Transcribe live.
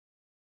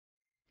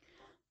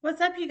What's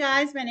up, you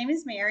guys? My name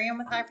is Mary. I'm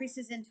with High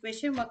Priestess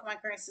Intuition. Welcome, my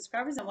current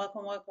subscribers, and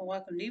welcome,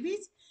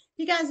 newbies. If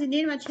you guys are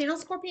new to my channel,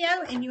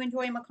 Scorpio, and you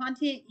enjoy my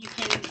content, you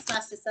can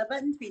smash the sub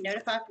button to be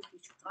notified for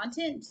future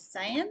content. Just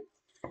saying.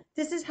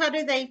 This is how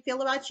do they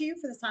feel about you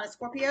for the sign of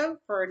Scorpio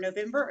for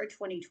November of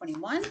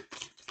 2021.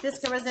 This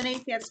can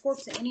resonate if you have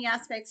Scorps in any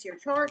aspects of your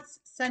charts: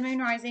 Sun, Moon,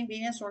 Rising,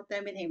 Venus, North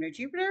Node, Midheaven, or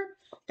Jupiter.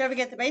 Don't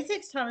forget the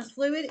basics. Time is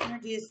fluid.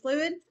 Energy is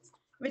fluid.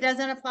 If it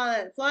doesn't apply,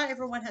 let it fly.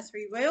 Everyone has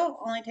free will.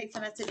 Only take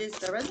the messages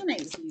that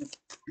resonate with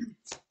you.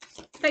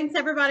 Thanks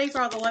everybody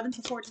for all the love and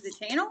support to the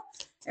channel.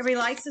 Every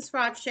like,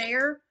 subscribe,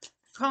 share,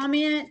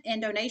 comment,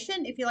 and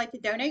donation. If you'd like to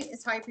donate,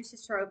 it's High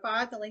Priestess Tarot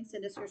 5. The link's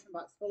in the description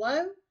box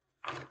below.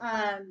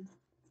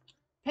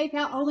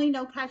 PayPal only,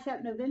 no Cash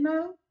App, no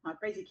Venmo. My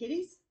crazy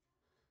kitties.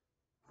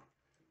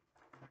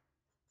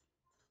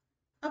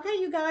 Okay,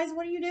 you guys,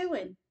 what are you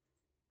doing?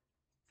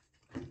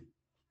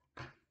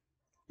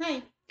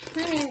 Hey,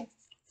 hey,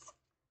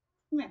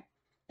 come here.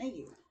 Thank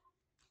you.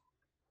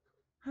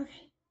 Okay.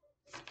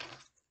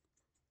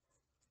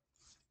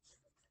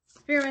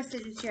 Spirit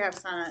messages you have,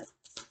 sign up,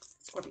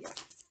 Scorpio.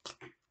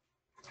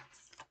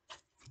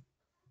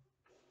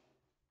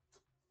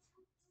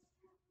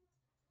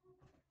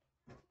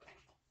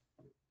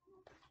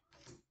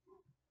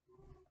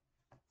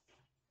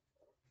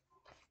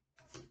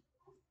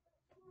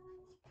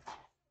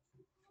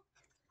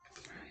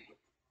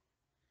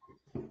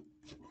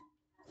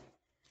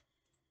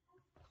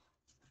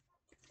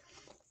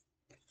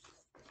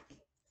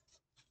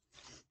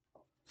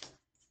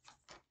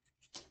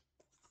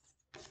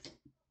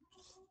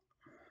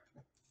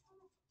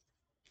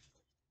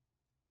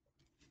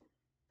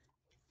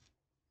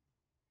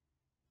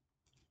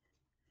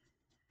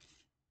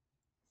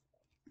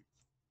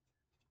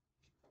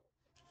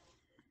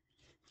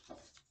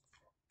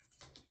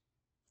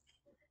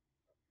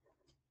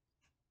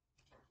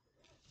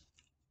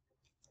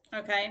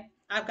 Okay.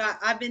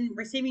 I've been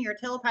receiving your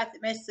telepathic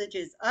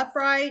messages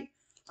upright.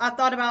 I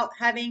thought about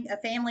having a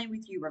family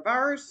with you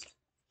reversed.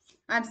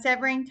 I'm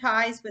severing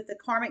ties with the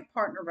karmic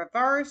partner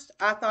reversed.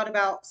 I thought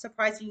about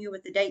surprising you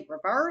with the date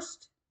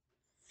reversed.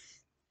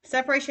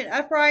 Separation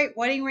upright.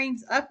 Wedding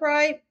rings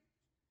upright.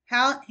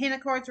 Hannah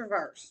cards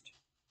reversed.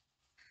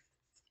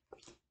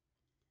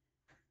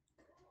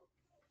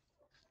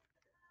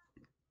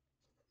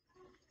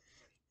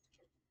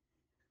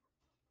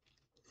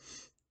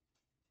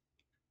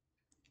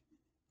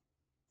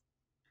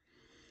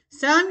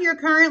 Some, you're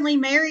currently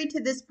married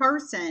to this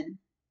person.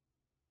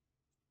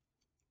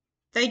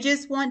 They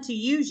just want to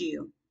use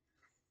you.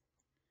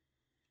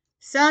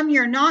 Some,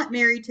 you're not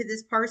married to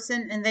this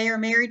person and they are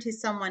married to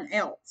someone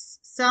else.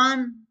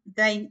 Some,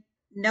 they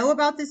know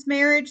about this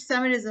marriage.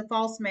 Some, it is a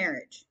false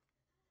marriage.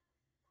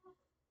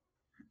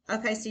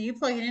 Okay, so you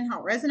plug it in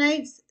how it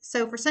resonates.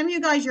 So for some of you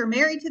guys, you're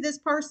married to this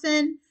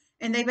person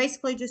and they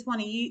basically just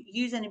want to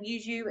use and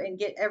abuse you and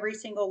get every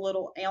single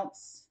little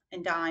ounce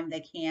and dime they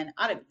can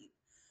out of you.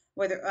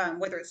 Whether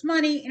it's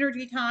money,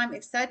 energy, time,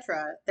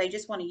 etc., they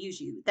just want to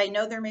use you. They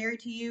know they're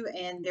married to you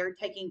and they're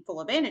taking full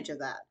advantage of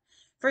that.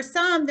 For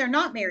some, they're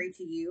not married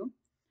to you,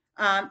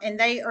 and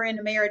they are in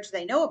a marriage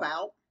they know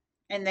about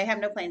and they have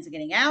no plans of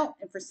getting out.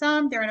 And for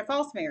some, they're in a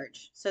false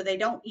marriage, so they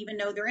don't even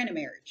know they're in a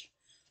marriage.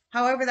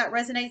 However that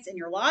resonates in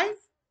your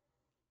life,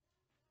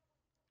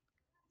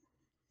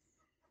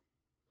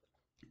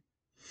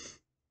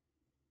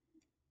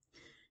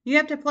 you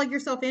have to plug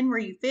yourself in where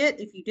you fit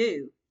if you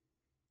do.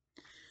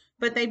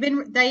 But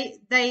whoever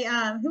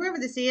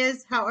this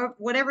is, however,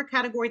 whatever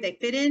category they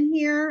fit in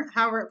here,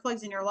 however it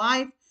plugs in your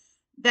life,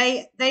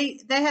 they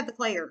have the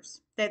clairs.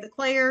 They have the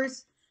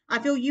clairs. I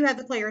feel you have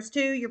the clairs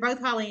too. You're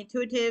both highly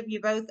intuitive. You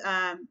both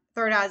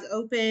third eyes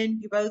open.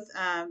 You both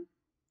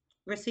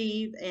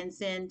receive and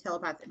send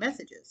telepathic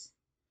messages.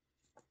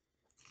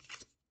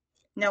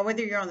 Now,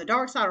 whether you're on the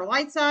dark side or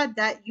light side,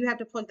 that you have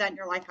to plug that in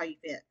your life how you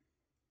fit.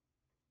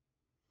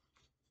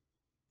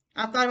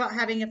 I thought about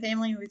having a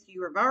family with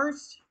you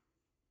reversed.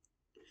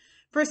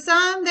 For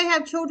some, they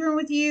have children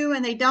with you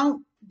and they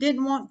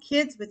didn't want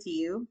kids with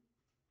you,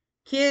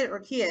 kid or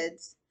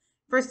kids.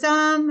 For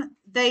some,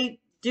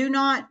 they do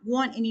not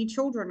want any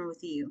children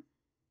with you.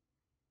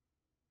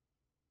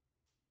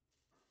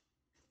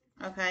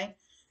 Okay.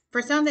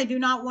 For some, they do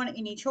not want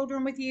any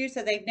children with you,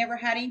 so they've never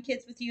had any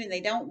kids with you and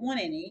they don't want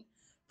any.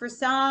 For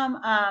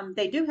some,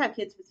 they do have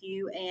kids with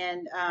you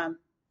and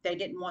they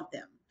didn't want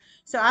them.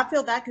 So I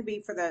feel that could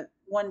be for the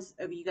ones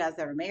of you guys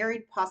that are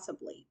married,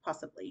 possibly.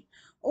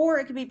 Or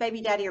it could be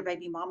baby daddy or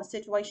baby mama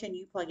situation.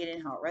 You plug it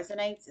in how it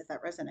resonates, if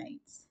that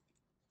resonates.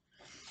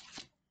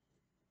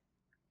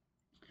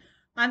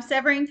 I'm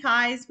severing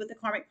ties with the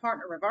karmic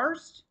partner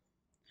reversed.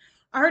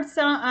 I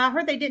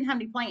heard they didn't have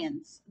any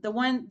plans. The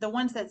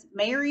ones that's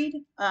married,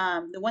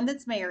 the one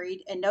that's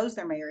married and knows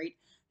they're married,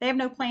 they have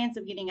no plans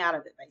of getting out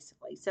of it,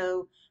 basically.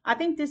 So I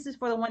think this is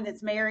for the one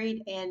that's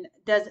married and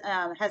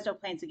has no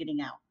plans of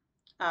getting out.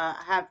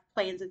 Have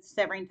plans of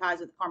severing ties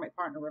with the karmic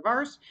partner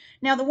reversed.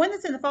 Now, the one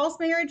that's in the false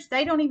marriage,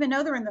 they don't even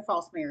know they're in the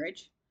false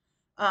marriage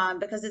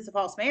because it's a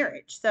false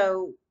marriage.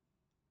 So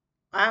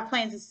I have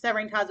plans of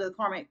severing ties with a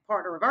karmic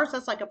partner reverse.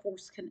 That's like a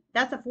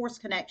that's a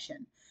forced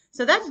connection.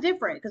 So that's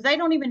different because they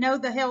don't even know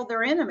the hell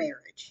they're in a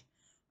marriage.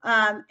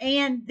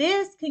 And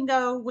this can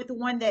go with the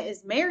one that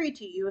is married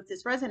to you if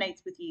this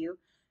resonates with you.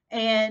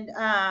 And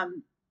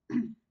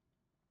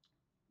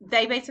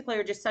they basically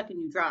are just sucking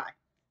you dry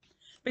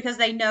because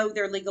they know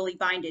they're legally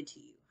binded to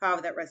you,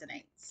 however that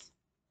resonates.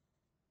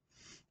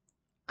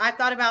 I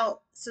thought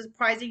about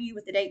surprising you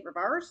with the date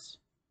reverse.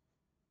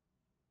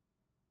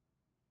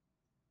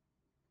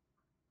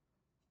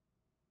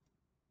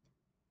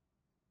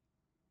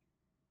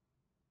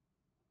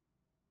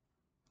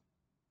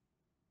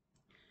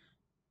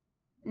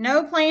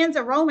 No plans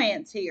of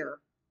romance here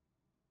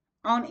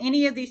on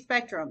any of these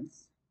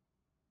spectrums.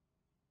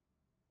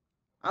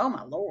 Oh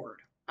my Lord.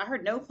 I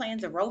heard no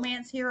plans of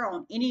romance here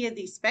on any of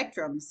these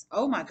spectrums.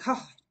 Oh my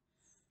God.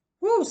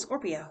 Woo,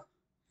 Scorpio.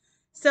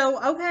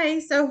 So, okay,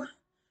 so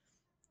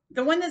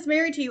the one that's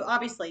married to you,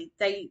 obviously,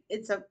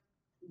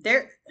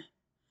 they're,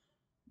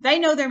 they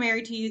know they're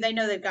married to you. They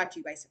know they've got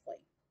you basically.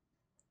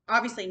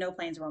 Obviously, no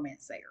plans of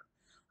romance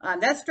there.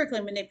 That's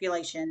strictly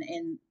manipulation,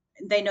 and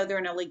they know they're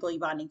in a legally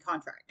binding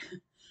contract.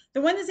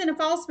 The one that's in a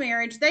false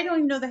marriage, they don't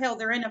even know the hell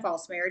they're in a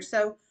false marriage.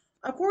 So,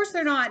 of course,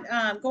 they're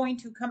not going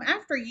to come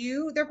after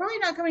you. They're probably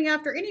not coming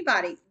after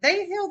anybody.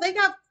 They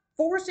got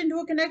forced into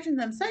a connection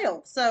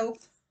themselves. So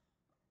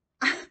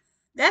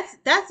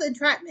that's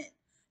entrapment.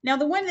 Now,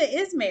 the one that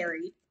is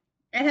married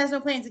and has no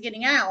plans of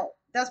getting out,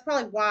 that's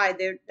probably why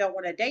they don't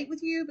want to date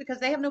with you because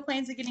they have no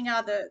plans of getting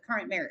out of the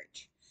current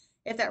marriage.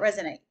 If that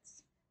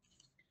resonates,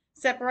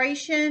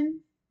 separation.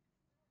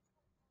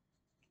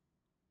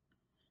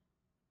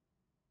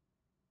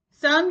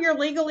 Some you're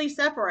legally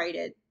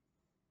separated.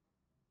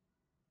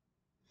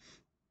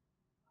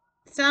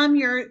 Some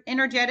you're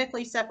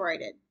energetically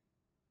separated.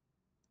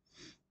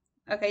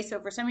 Okay,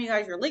 so for some of you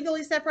guys, you're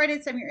legally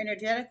separated. Some you're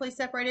energetically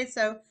separated.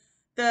 So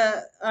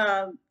the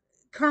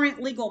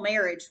current legal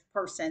marriage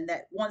person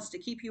that wants to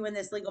keep you in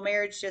this legal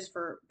marriage just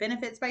for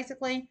benefits,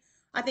 basically,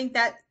 I think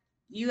that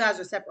you guys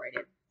are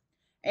separated.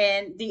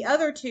 And the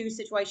other two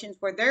situations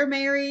where they're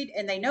married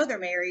and they know they're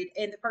married,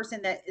 and the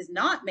person that is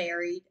not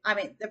married, I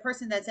mean, the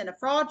person that's in a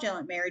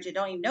fraudulent marriage and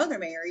don't even know they're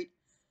married,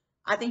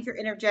 I think you're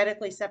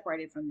energetically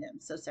separated from them.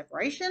 So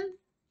separation.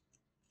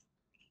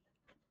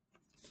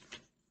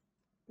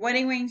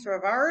 Wedding rings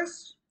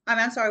reversed.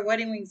 I'm sorry,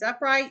 wedding rings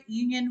upright,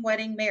 union,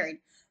 wedding, married.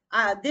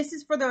 This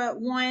is for the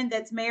one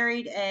that's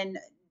married and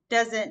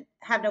doesn't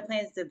have no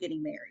plans of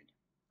getting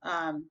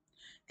married.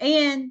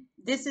 And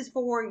this is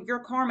for your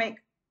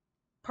karmic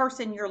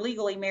person you're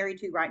legally married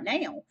to right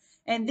now.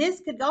 And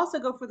this could also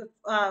go for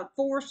the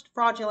forced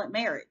fraudulent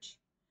marriage.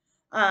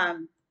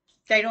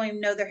 They don't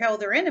even know the hell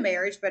they're in a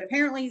marriage, but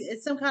apparently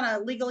it's some kind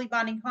of legally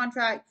binding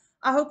contract.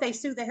 I hope they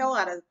sue the hell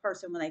out of the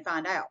person when they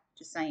find out.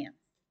 Just saying.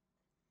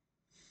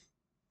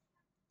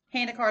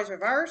 Hand of cards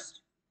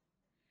reversed.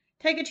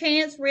 Take a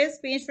chance,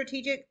 risk, being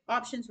strategic,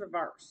 options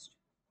reversed.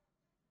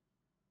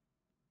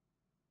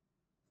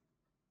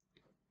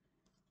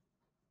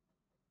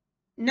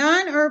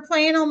 None are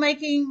planning on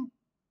making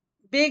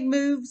big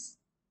moves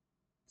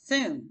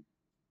soon.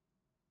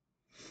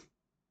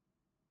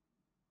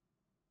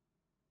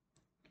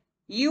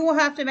 You will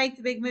have to make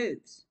the big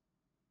moves.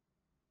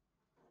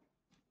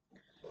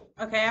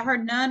 Okay, I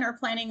heard none are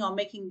planning on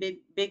making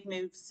big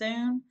moves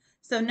soon.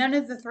 So none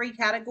of the three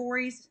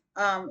categories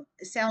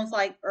sounds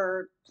like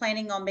are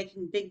planning on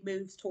making big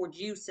moves towards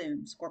you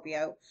soon,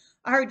 Scorpio.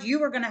 I heard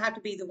you are going to have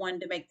to be the one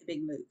to make the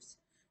big moves.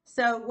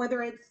 So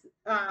whether it's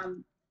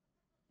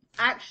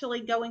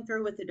actually going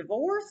through with the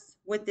divorce,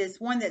 with this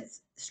one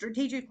that's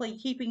strategically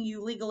keeping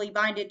you legally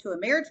binded to a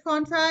marriage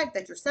contract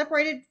that you're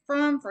separated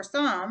from for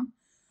some,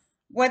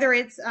 whether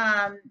it's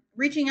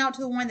reaching out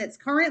to the one that's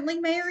currently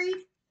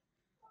married,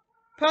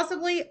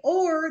 possibly,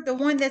 or the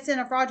one that's in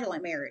a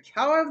fraudulent marriage.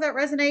 However that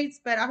resonates,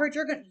 but I heard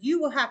you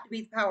will have to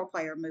be the power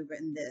player mover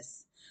in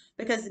this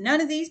because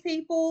none of these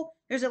people,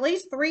 there's at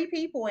least three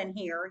people in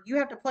here. You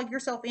have to plug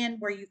yourself in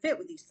where you fit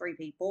with these three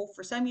people.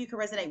 For some, you can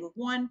resonate with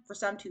one, for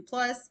some, 2+.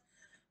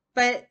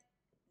 But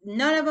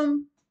none of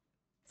them,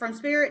 from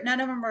spirit,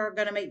 none of them are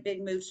going to make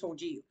big moves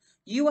towards you.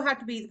 You will have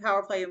to be the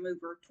power player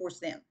mover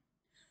towards them.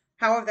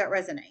 However that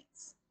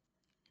resonates.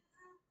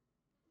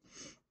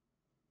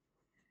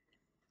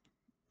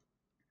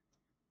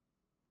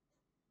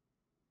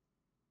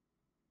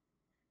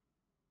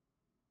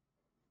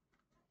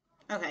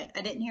 Okay,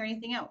 I didn't hear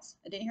anything else.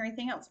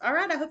 All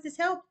right, I hope this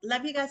helped.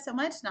 Love you guys so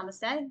much.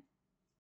 Namaste.